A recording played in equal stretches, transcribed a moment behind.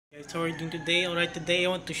So we're doing today. Alright, today I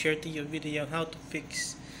want to share to you a video on how to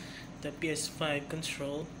fix the PS5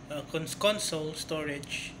 console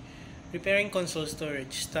storage. Repairing console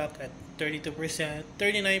storage stuck at 32%,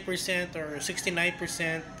 39%, or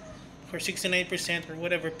 69%, or 69%, or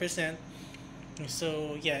whatever percent.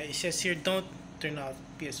 So yeah, it says here don't turn off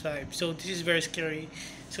PS5. So this is very scary.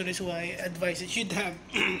 So this is why I advise it should have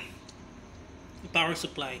a power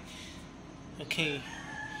supply. Okay,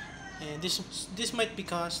 and this might be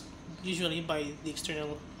caused usually by the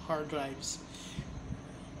external hard drives.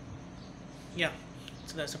 Yeah,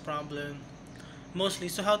 so that's a problem mostly.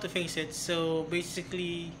 So how to fix it? So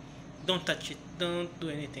basically, don't touch it, don't do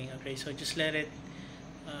anything. Okay, so just let it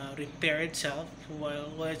repair itself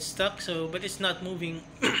while it's stuck. So but it's not moving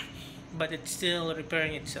but it's still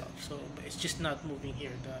repairing itself. So but it's just not moving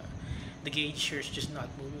here. The gauge here is just not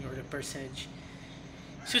moving, or the percentage.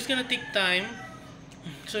 So it's gonna take time.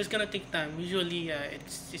 Usually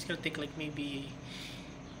it's gonna take like maybe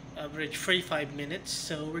average 45 minutes.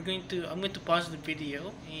 So I'm going to pause the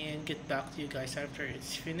video and get back to you guys after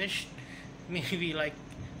it's finished, maybe like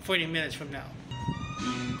 40 minutes from now.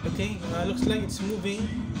 Okay, looks like it's moving.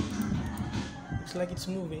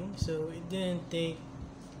 So it didn't take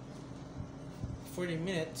 40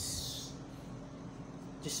 minutes,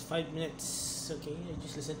 just 5 minutes. Okay, I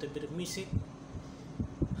just listened to a bit of music.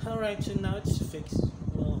 Alright, so now it's fixed.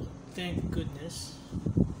 Well, thank goodness.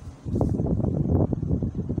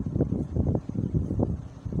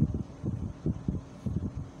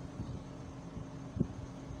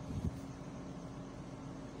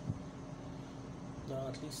 Well,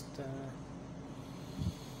 at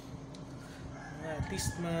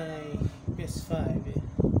least my PS5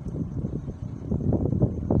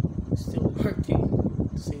 is still working,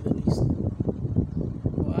 to say the least.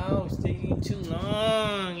 Wow, it's taking too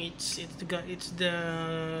long. It's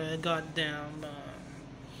the goddamn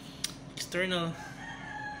external.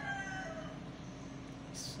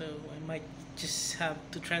 So I might just have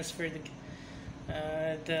to transfer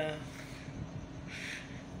the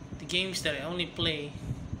games that I only play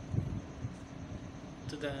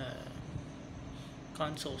to the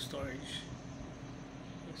console storage.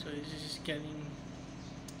 So this is getting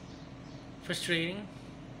frustrating.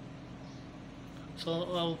 So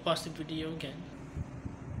I'll pause the video again.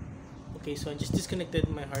 Okay, so I just disconnected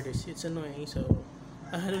my hard disk. It's annoying, so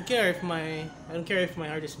I don't care if my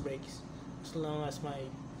hard disk breaks, as long as my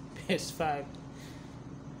PS5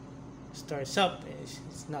 starts up.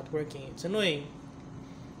 It's not working. It's annoying.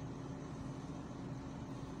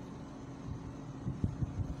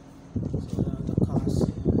 So the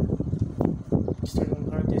cause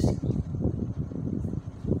external hard disk.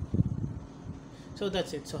 So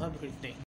that's it. So have a great day.